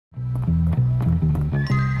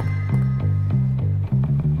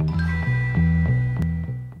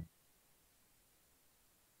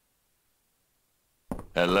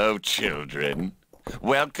Hello, children.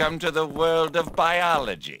 Welcome to the world of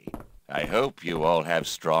biology. I hope you all have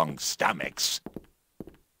strong stomachs.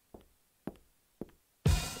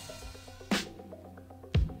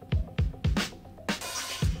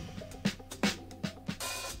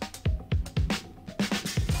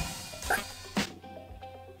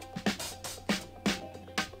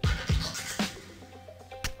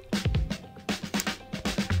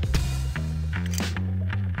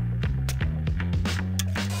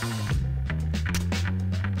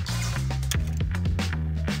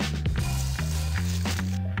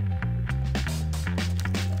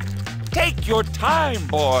 Take your time,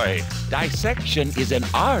 boy. Dissection is an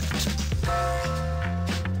art.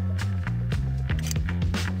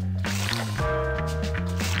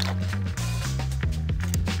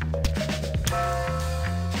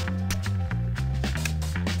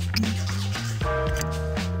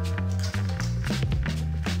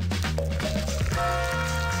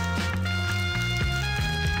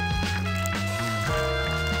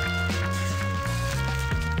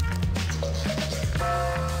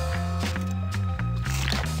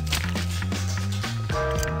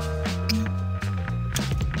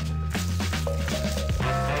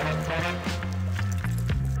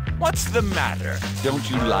 What's the matter? Don't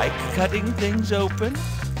you like cutting things open?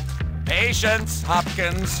 Patience,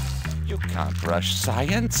 Hopkins. You can't rush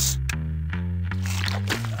science.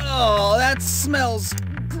 Oh, that smells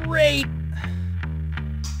great!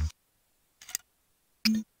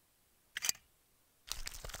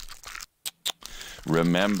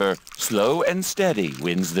 Remember, slow and steady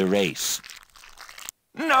wins the race.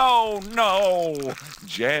 No, no!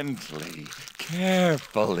 Gently,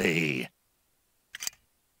 carefully.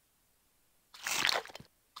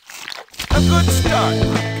 A good start,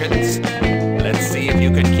 Hopkins. Let's see if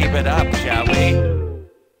you can keep it up, shall we?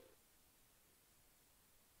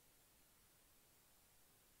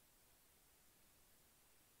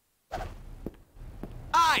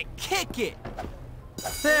 I kick it!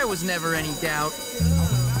 There was never any doubt.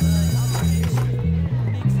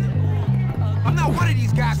 I'm not one of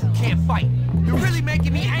these guys who can't fight. You're really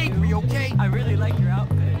making me angry, okay? I really like your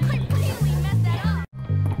outfit.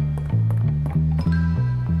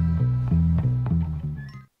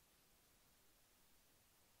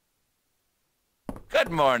 Good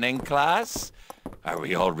morning, class. Are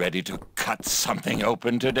we all ready to cut something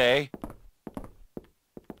open today?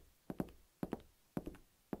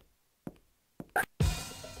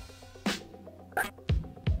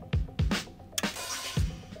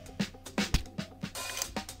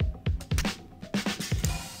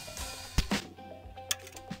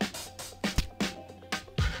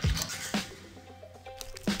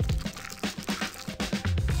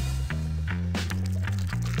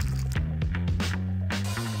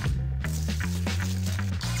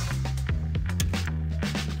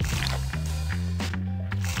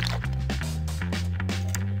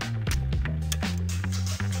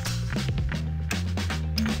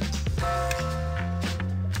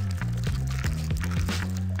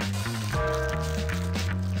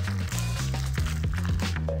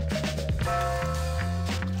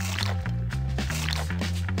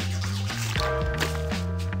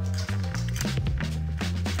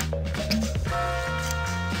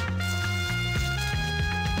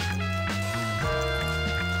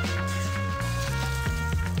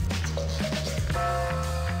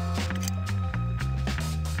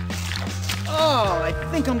 Oh, I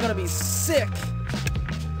think I'm gonna be sick.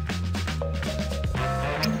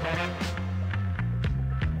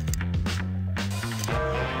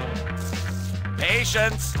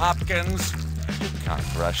 Patience, Hopkins. You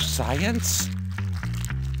can't rush science.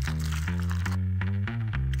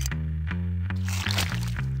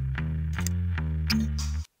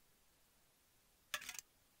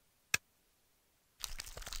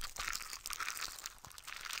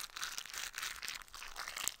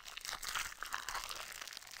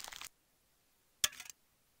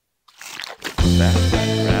 That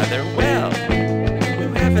went rather well. You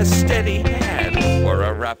have a steady hand for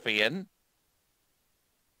a ruffian.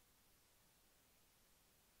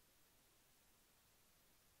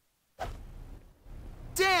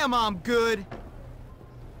 Damn, I'm good.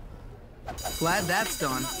 Glad that's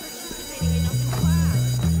done.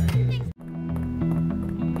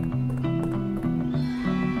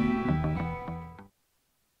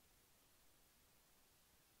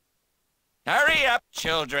 Hurry up,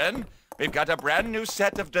 children. We've got a brand new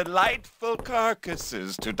set of delightful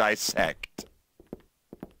carcasses to dissect.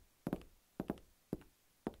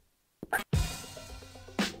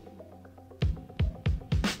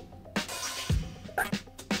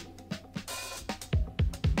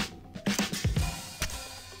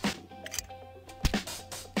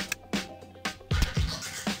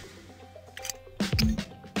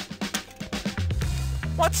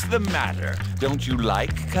 What's the matter? Don't you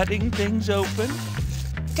like cutting things open?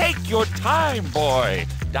 Take your time, boy.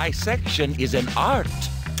 Dissection is an art.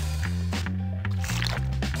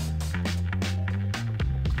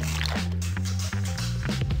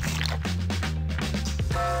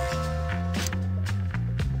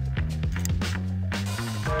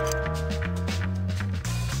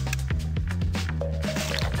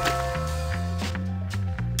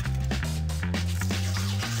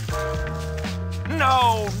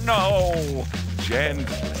 No, no! Gently,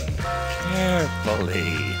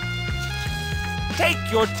 carefully.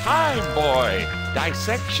 Take your time, boy.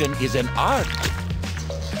 Dissection is an art.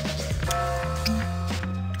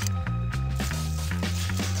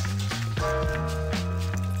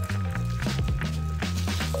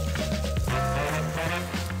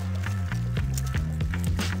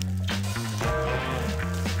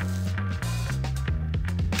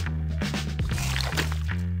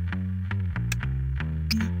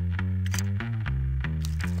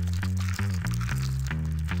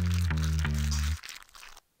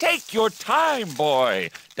 Take your time, boy.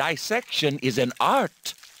 Dissection is an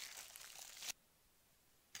art.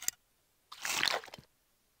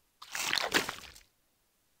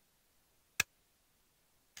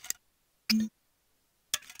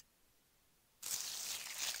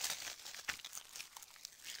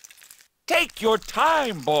 Take your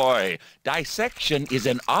time, boy. Dissection is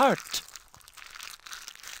an art.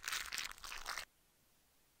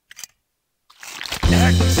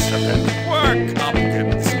 Excellent work,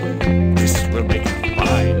 Hopkins. This will make a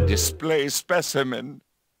fine display specimen.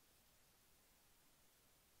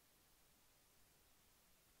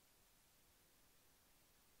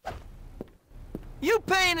 You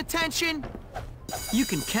paying attention? You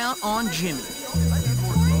can count on Jimmy.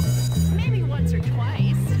 Maybe once or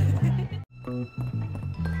twice.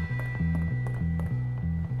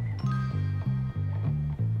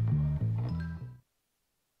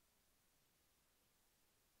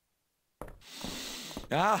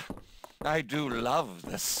 Ah, I do love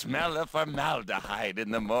the smell of formaldehyde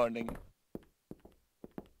in the morning.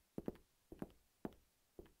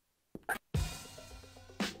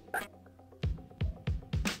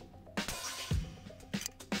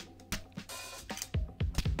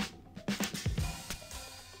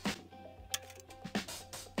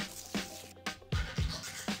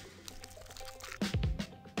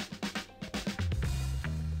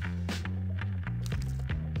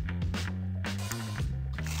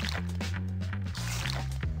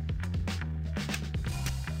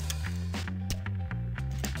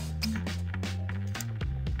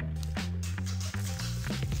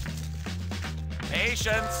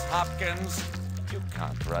 Patience, Hopkins. You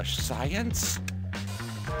can't rush science.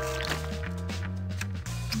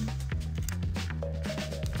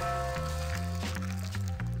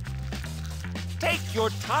 Take your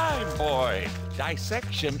time, boy.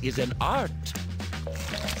 Dissection is an art.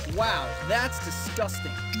 Wow, that's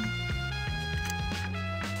disgusting.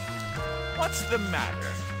 What's the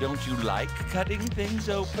matter? Don't you like cutting things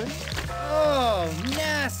open? Oh,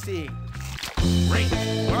 nasty. Great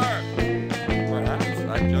work! Perhaps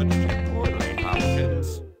I judged you poorly,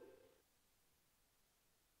 Hopkins.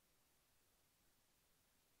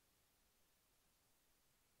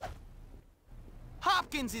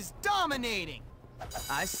 Hopkins is dominating.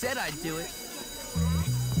 I said I'd do it.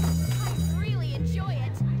 I really enjoy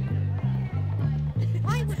it.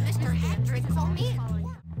 Why would Mr. Hendrick call me?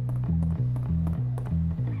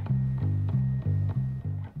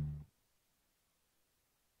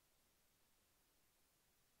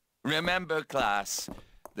 Remember, class,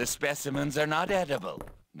 the specimens are not edible,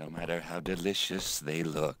 no matter how delicious they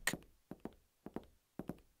look.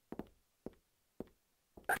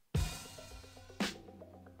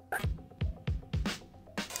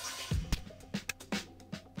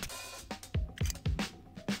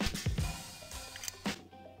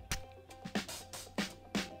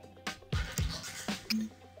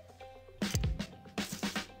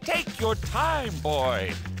 Take your time,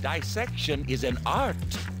 boy. Dissection is an art.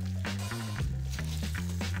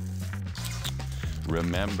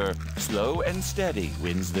 Remember, slow and steady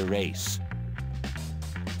wins the race.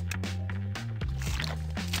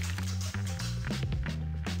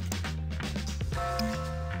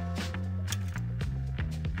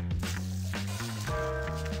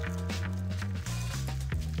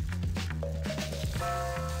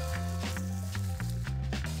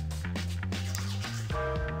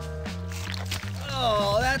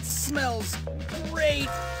 Oh, that smells great.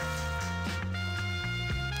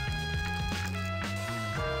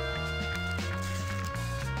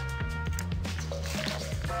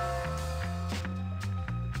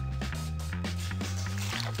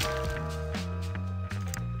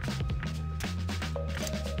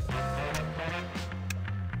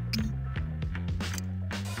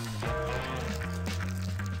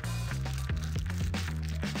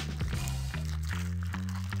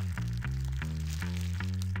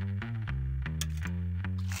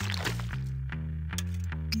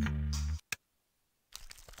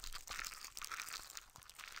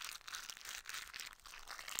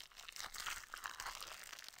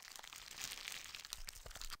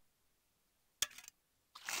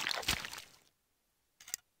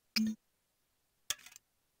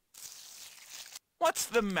 What's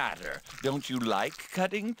the matter? Don't you like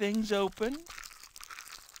cutting things open?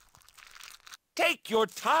 Take your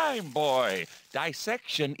time, boy.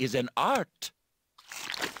 Dissection is an art.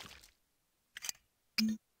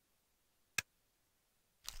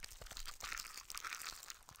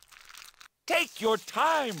 Take your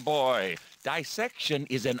time, boy. Dissection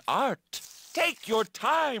is an art. Take your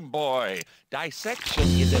time, boy. Dissection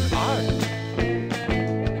is an art.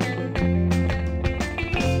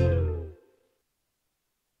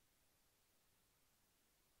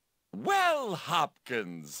 Well,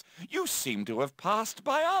 Hopkins, you seem to have passed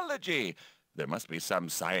biology. There must be some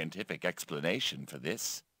scientific explanation for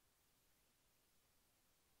this.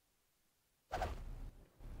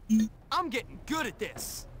 I'm getting good at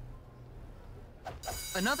this.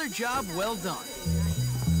 Another job well done.